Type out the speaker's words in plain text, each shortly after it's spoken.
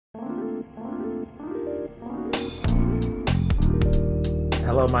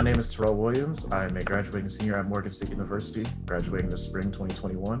Hello, my name is Terrell Williams. I'm a graduating senior at Morgan State University, graduating this spring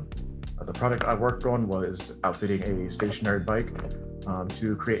 2021. The project I worked on was outfitting a stationary bike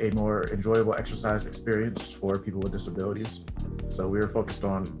to create a more enjoyable exercise experience for people with disabilities. So we were focused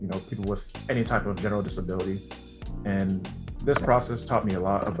on, people with any type of general disability. And this process taught me a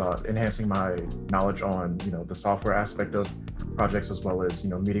lot about enhancing my knowledge on, the software aspect of projects, as well as,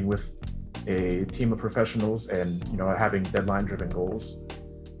 meeting with a team of professionals and, having deadline-driven goals.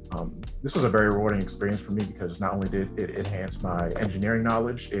 This was a very rewarding experience for me because not only did it enhance my engineering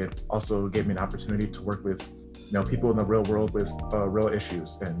knowledge, it also gave me an opportunity to work with, people in the real world with real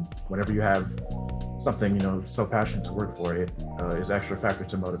issues. And whenever you have something, so passionate to work for, it is an extra factor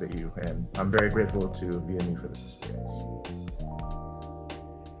to motivate you. And I'm very grateful to BME for this experience.